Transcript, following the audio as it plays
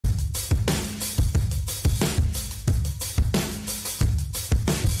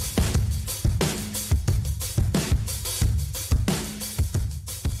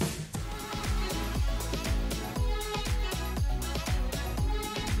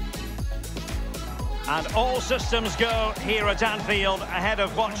And all systems go here at Anfield ahead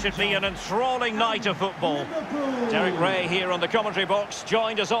of what should be an enthralling night of football. Derek Ray here on the commentary box,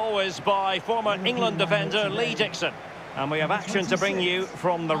 joined as always by former England defender Lee Dixon. And we have action to bring you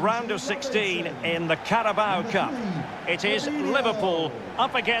from the round of 16 in the Carabao Cup. It is Liverpool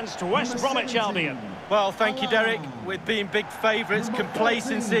up against West Bromwich Albion. Well, thank you, Derek. With being big favourites,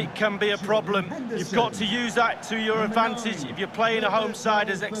 complacency can be a problem. You've got to use that to your advantage if you're playing a home side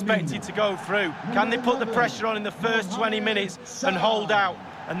as expected to go through. Can they put the pressure on in the first 20 minutes and hold out,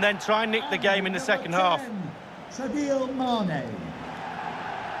 and then try and nick the game in the second half? Sadio Mane.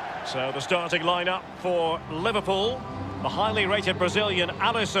 So the starting lineup for Liverpool. The highly rated Brazilian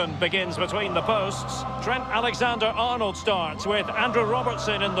Alisson begins between the posts. Trent Alexander-Arnold starts with Andrew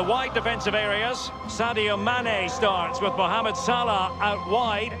Robertson in the wide defensive areas. Sadio Mane starts with Mohamed Salah out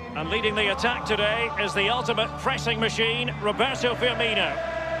wide. And leading the attack today is the ultimate pressing machine, Roberto Firmino.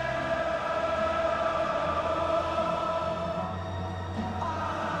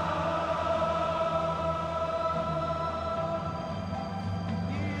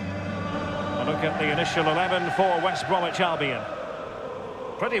 Look at the initial 11 for West Bromwich Albion.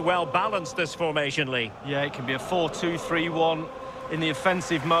 Pretty well balanced, this formation, Lee. Yeah, it can be a 4-2-3-1 in the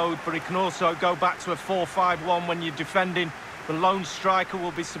offensive mode, but it can also go back to a 4-5-1 when you're defending. The lone striker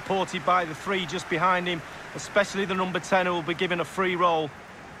will be supported by the three just behind him, especially the number 10 who will be given a free role.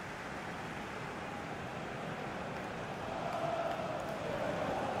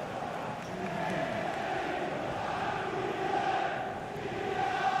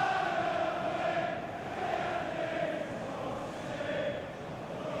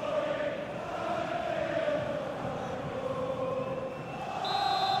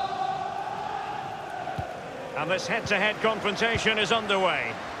 And this head-to-head confrontation is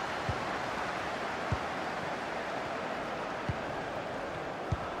underway.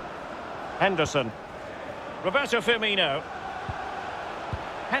 Henderson. Roberto Firmino.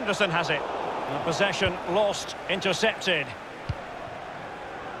 Henderson has it. And possession lost, intercepted.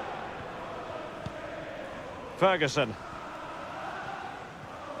 Ferguson.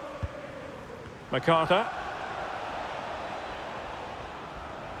 MacArthur.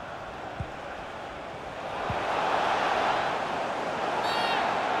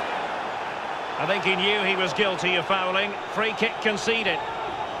 I think he knew he was guilty of fouling. Free kick conceded.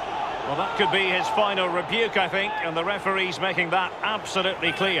 Well, that could be his final rebuke, I think, and the referee's making that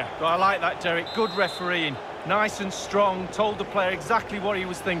absolutely clear. Well, I like that, Derek. Good refereeing. Nice and strong. Told the player exactly what he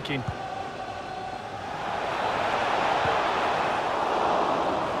was thinking.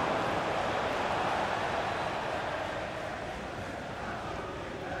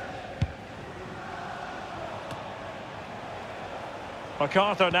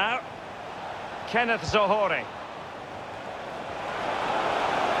 MacArthur now. Kenneth Zohore.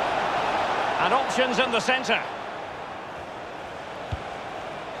 And options in the centre.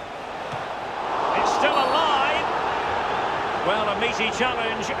 It's still alive. Well, a meaty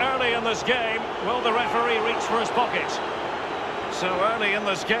challenge early in this game. Will the referee reach for his pocket? So early in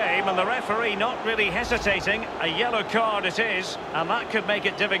this game, and the referee not really hesitating. A yellow card it is, and that could make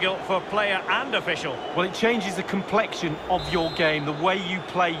it difficult for player and official. Well, it changes the complexion of your game, the way you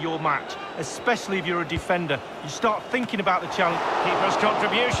play your match, especially if you're a defender. You start thinking about the challenge. Keeper's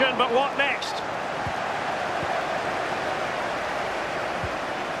contribution, but what next?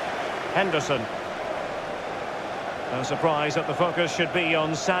 Henderson. No surprise that the focus should be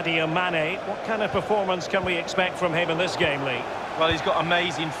on Sadio Mane. What kind of performance can we expect from him in this game, Lee? Well, he's got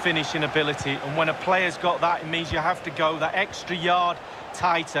amazing finishing ability, and when a player's got that, it means you have to go that extra yard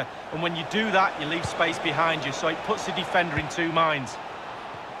tighter, and when you do that, you leave space behind you, so it puts the defender in two minds.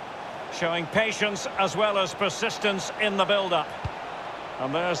 Showing patience as well as persistence in the build-up.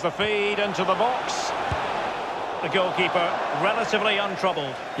 And there's the feed into the box. The goalkeeper relatively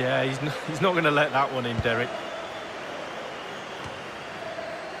untroubled. Yeah, he's not going to let that one in, Derek.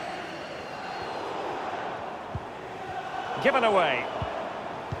 Given away.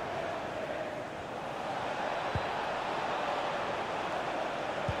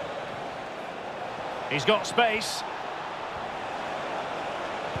 He's got space.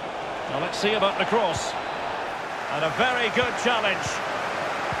 Now let's see about the cross. And a very good challenge.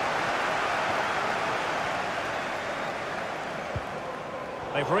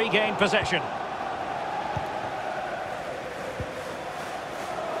 They've regained possession.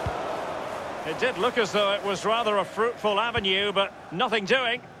 It did look as though it was rather a fruitful avenue, but nothing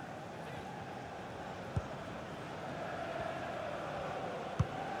doing.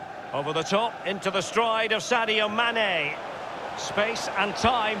 Over the top, into the stride of Sadio Mane. Space and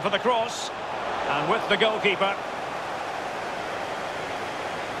time for the cross. And with the goalkeeper.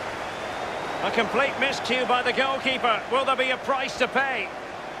 A complete miscue by the goalkeeper. Will there be a price to pay?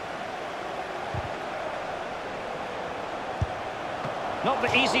 Not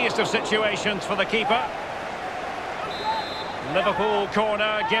the easiest of situations for the keeper. Liverpool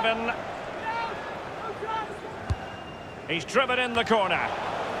corner given. He's driven in the corner.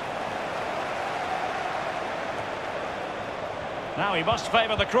 Now he must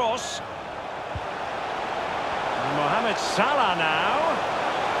favour the cross. And Mohamed Salah now.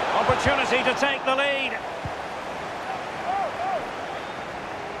 Opportunity to take the lead.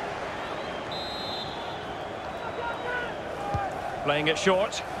 Playing it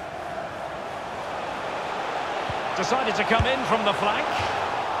short. Decided to come in from the flank.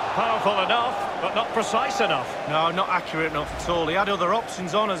 Powerful enough, but not precise enough. No, not accurate enough at all. He had other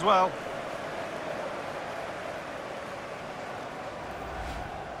options on as well.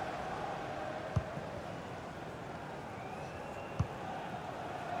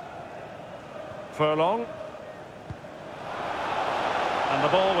 Furlong. And the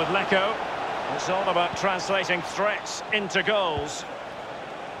ball with Lecco. It's all about translating threats into goals.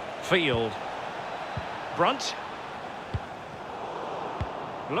 Field. Brunt.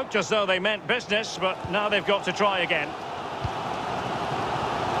 Looked as though they meant business, but now they've got to try again.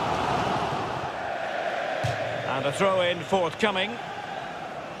 And a throw-in forthcoming.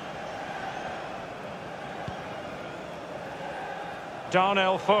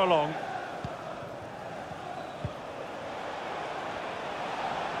 Darnell Furlong.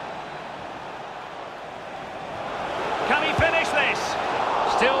 Can he finish this?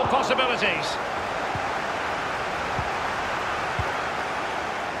 Still possibilities.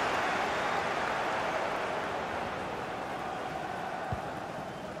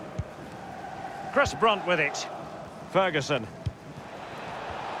 Chris Brunt with it. Ferguson.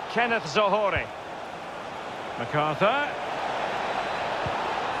 Kenneth Zohore. MacArthur.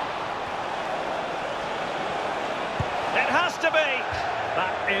 It has to be.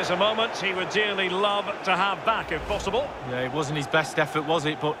 That is a moment he would dearly love to have back if possible. Yeah, it wasn't his best effort, was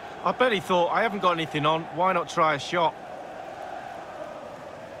it? But I bet he thought, I haven't got anything on, why not try a shot?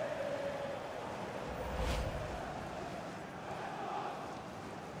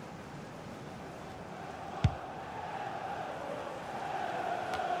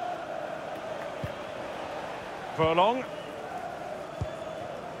 Furlong.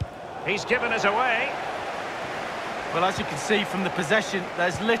 He's given it away. Well, as you can see from the possession,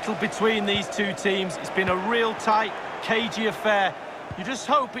 there's little between these two teams. It's been a real tight, cagey affair. You just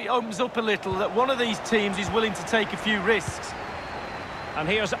hope it opens up a little, that one of these teams is willing to take a few risks. And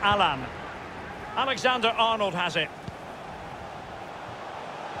here's Alan. Alexander-Arnold has it.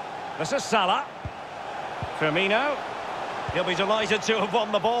 This is Salah. Firmino. He'll be delighted to have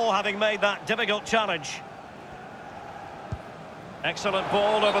won the ball, having made that difficult challenge. Excellent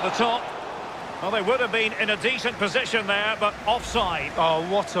ball over the top. Well, they would have been in a decent position there, but offside. Oh,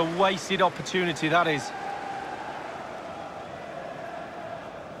 what a wasted opportunity that is.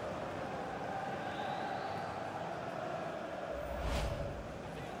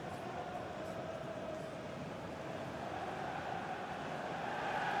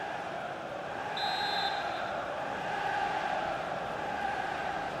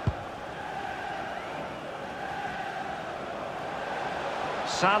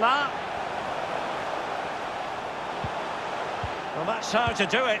 Salah. Well, that's how to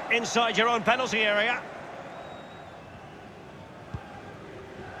do it inside your own penalty area.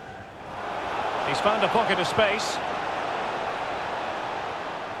 He's found a pocket of space.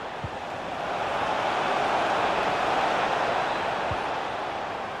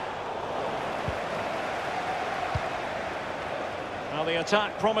 Well, the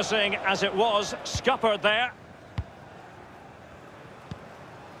attack promising as it was, scuppered there.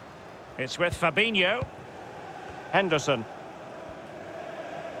 It's with Fabinho. Henderson.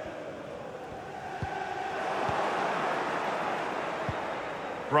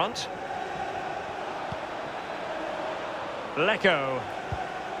 Brunt. Lecco.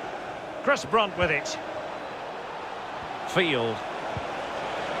 Chris Brunt with it. Field.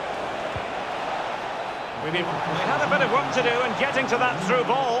 We've had a bit of work to do in getting to that through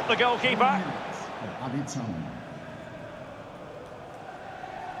ball, the goalkeeper.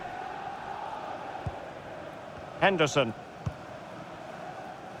 Henderson.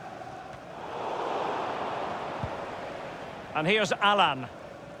 And here's Alan.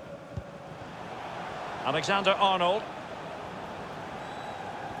 Alexander-Arnold.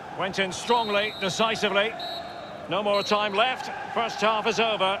 Went in strongly, decisively. No more time left. First half is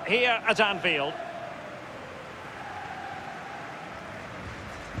over here at Anfield.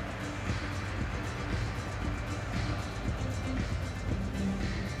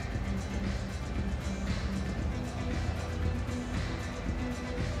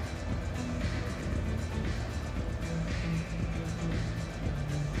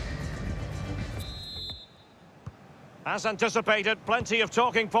 As anticipated, plenty of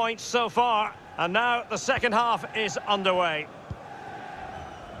talking points so far. And now the second half is underway.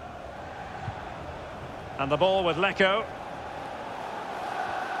 And the ball with Lecco.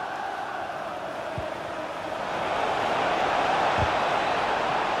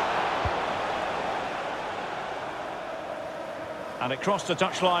 And it crossed the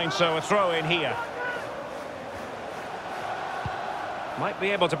touchline, so a throw in here. Might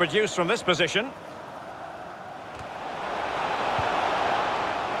be able to produce from this position.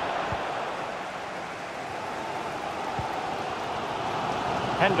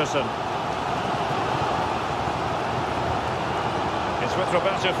 Henderson. It's with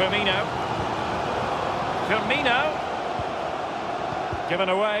Roberto Firmino. Firmino. Given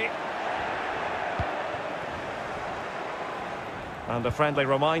away. And a friendly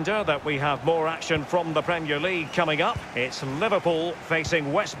reminder that we have more action from the Premier League coming up. It's Liverpool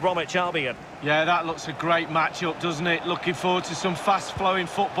facing West Bromwich Albion. Yeah, that looks a great matchup, doesn't it? Looking forward to some fast-flowing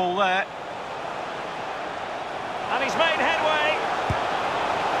football there. And he's made headway.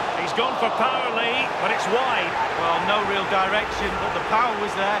 He's gone for power, Lee, but it's wide. Well, no real direction, but the power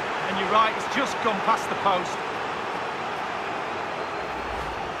was there. And you're right, it's just gone past the post.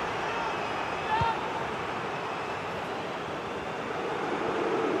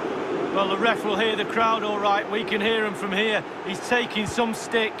 Well, the ref will hear the crowd all right. We can hear him from here. He's taking some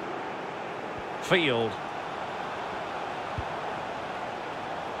stick. Field.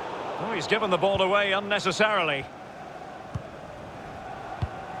 Oh, he's given the ball away unnecessarily.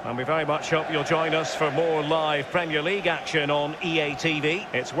 And we very much hope you'll join us for more live Premier League action on EA TV.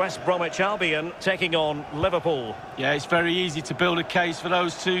 It's West Bromwich Albion taking on Liverpool. Yeah, it's very easy to build a case for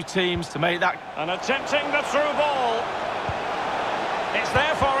those two teams to make that. And attempting the through ball. It's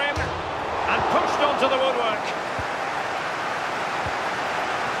there for him. And pushed onto the woodwork.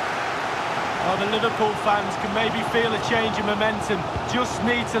 Oh, the Liverpool fans can maybe feel a change in momentum. Just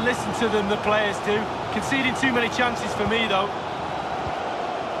need to listen to them, the players do. Conceding too many chances for me, though.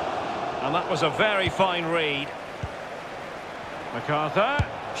 And that was a very fine read. MacArthur.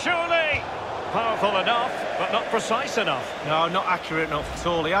 Surely! Powerful enough, but not precise enough. No, not accurate enough at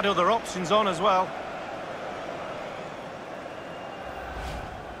all. He had other options on as well.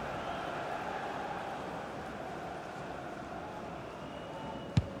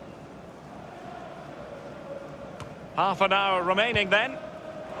 Half an hour remaining then.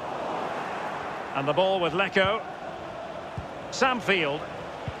 And the ball with Lecco. Samfield.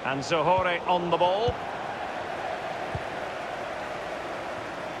 And Zohore on the ball.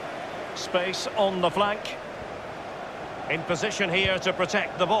 Space on the flank. In position here to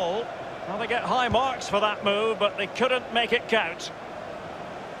protect the ball. Well, they get high marks for that move, but they couldn't make it count.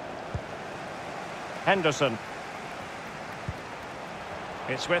 Henderson.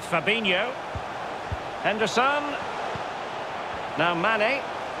 It's with Fabinho. Henderson. Now Mane.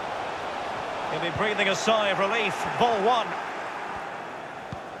 He'll be breathing a sigh of relief. Ball one.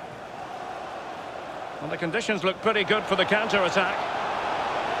 Well, the conditions look pretty good for the counter-attack.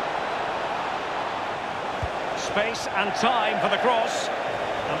 Space and time for the cross.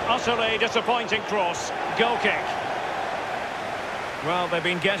 An utterly disappointing cross. Goal kick. Well, they've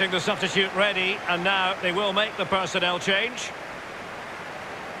been getting the substitute ready, and now they will make the personnel change.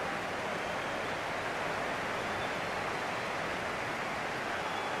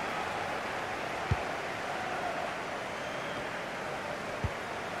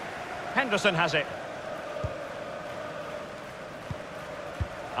 Henderson has it.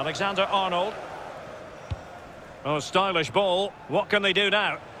 Alexander-Arnold. Oh, stylish ball. What can they do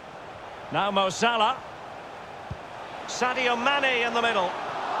now? Now Mo Salah. Sadio Mane in the middle.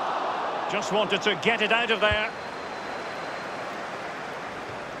 Just wanted to get it out of there.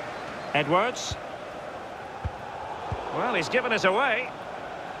 Edwards. Well, he's given it away.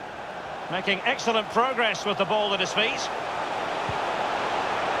 Making excellent progress with the ball at his feet.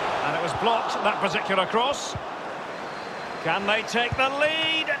 And it was blocked, that particular cross. Can they take the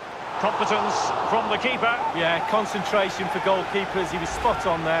lead? Competence from the keeper. Yeah, concentration for goalkeepers. He was spot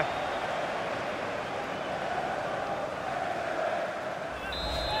on there.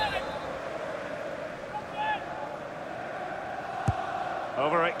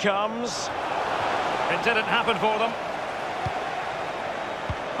 Over it comes. It didn't happen for them.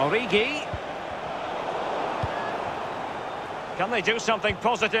 Origi. Can they do something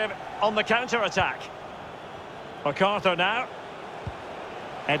positive on the counter-attack? MacArthur now.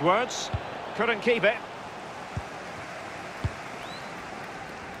 Edwards. Couldn't keep it.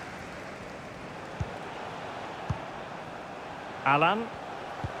 Alan.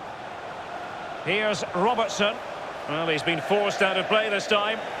 Here's Robertson. Well, he's been forced out of play this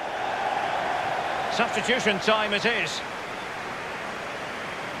time. Substitution time it is.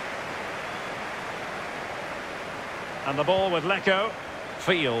 And the ball with Lecco.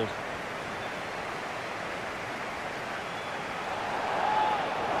 Field.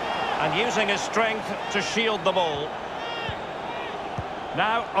 And using his strength to shield the ball.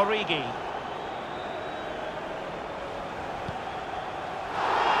 Now Origi.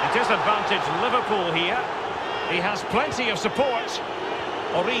 It is advantage Liverpool here. He has plenty of support.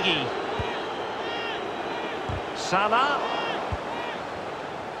 Origi. Salah.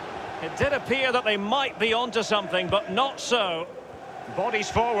 It did appear that they might be onto something, but not so. Bodies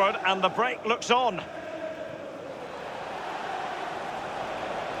forward and the break looks on.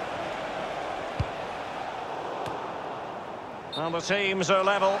 And the teams are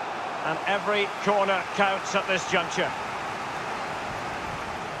level, and every corner counts at this juncture.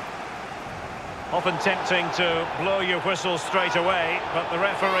 Often tempting to blow your whistle straight away, but the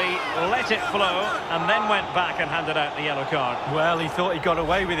referee let it flow and then went back and handed out the yellow card. Well, he thought he got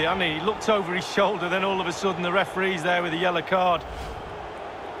away with it, hadn't he? He looked over his shoulder, then all of a sudden the referee's there with a yellow card.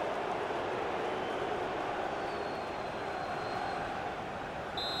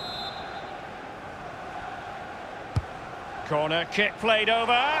 Corner kick played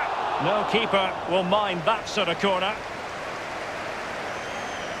over. No keeper will mind that sort of corner.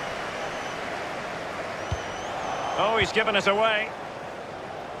 Oh, he's given it away.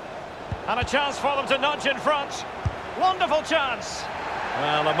 And a chance for them to nudge in front. Wonderful chance.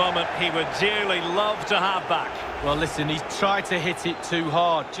 Well, a moment he would dearly love to have back. Well, listen, he's tried to hit it too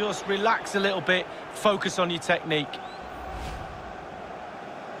hard. Just relax a little bit, focus on your technique.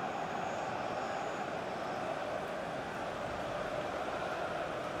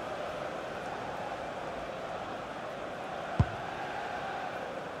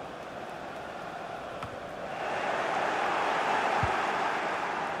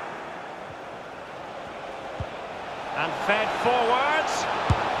 And fed forwards.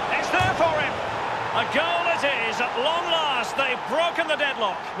 It's there for him. A goal it is at long last. They've broken the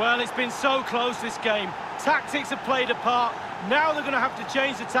deadlock. Well, it's been so close, this game. Tactics have played a part. Now they're going to have to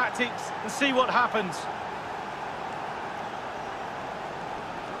change the tactics and see what happens.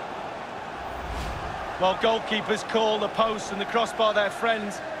 Well, goalkeepers call the post and the crossbar their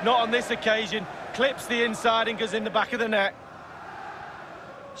friends. Not on this occasion. Clips the inside and goes in the back of the net.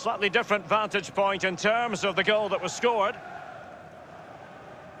 Slightly different vantage point in terms of the goal that was scored.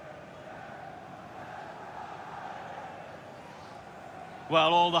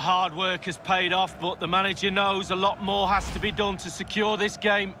 Well, all the hard work has paid off, but the manager knows a lot more has to be done to secure this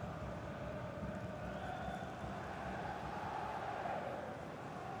game.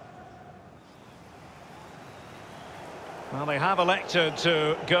 Well, they have elected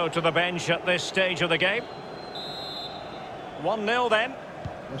to go to the bench at this stage of the game. 1-0 then.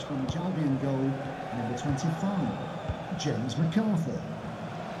 West Bromwich Albion goal, number 25, James McArthur.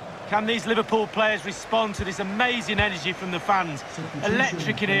 Can these Liverpool players respond to this amazing energy from the fans?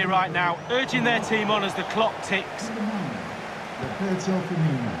 Electric in here right now, urging their team on as the clock ticks.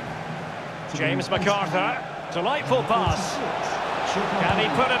 James McArthur, delightful pass. Can he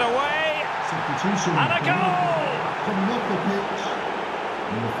put it away? And a goal! Coming off the pitch,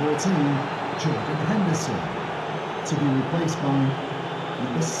 number 14, Jordan Henderson, to be replaced by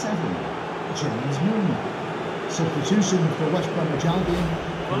number 7, James Milner. Substitution for West Bromwich Albion.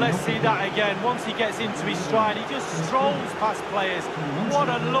 Well, let's see that again. Once he gets into his stride, he just strolls past players. What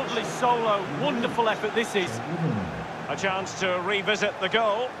a lovely solo. Wonderful effort this is. A chance to revisit the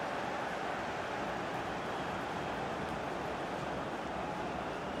goal.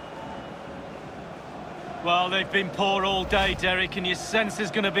 Well, they've been poor all day, Derek, and you sense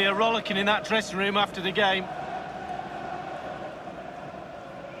there's going to be a rollicking in that dressing room after the game.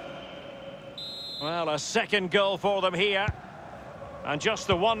 Well, a second goal for them here. And just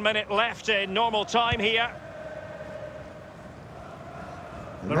the 1 minute left in normal time here.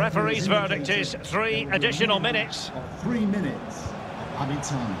 The referee's verdict is 3 additional minutes. 3 minutes of added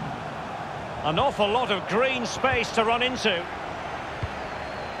time. An awful lot of green space to run into.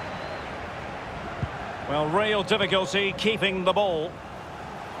 Well, real difficulty keeping the ball.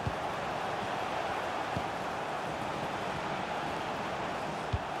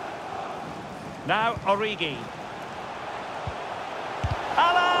 Now Origi.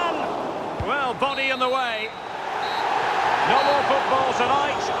 Alan! Well, body in the way. No more football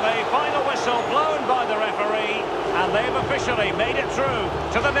tonight. The final whistle blown by the referee, and they've officially made it through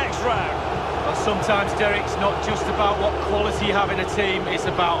to the next round. Well, sometimes, Derek, it's not just about what quality you have in a team, it's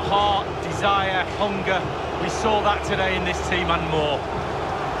about heart, desire, hunger. We saw that today in this team and more.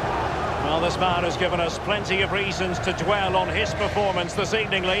 Well, this man has given us plenty of reasons to dwell on his performance this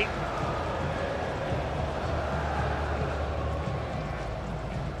evening, Lee.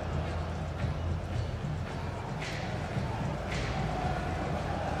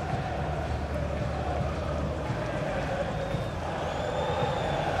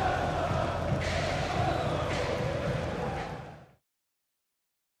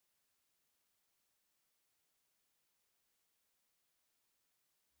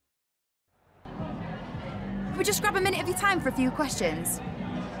 we just grab a minute of your time for a few questions?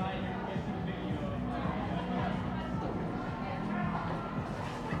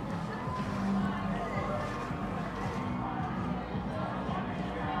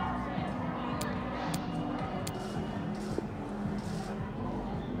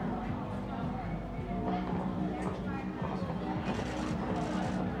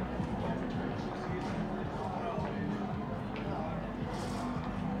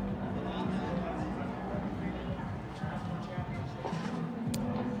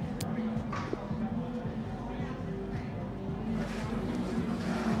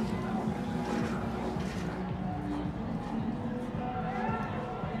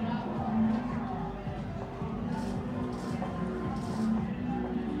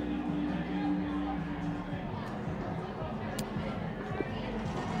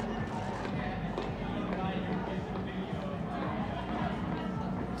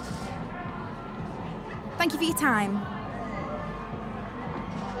 Thank you for your time.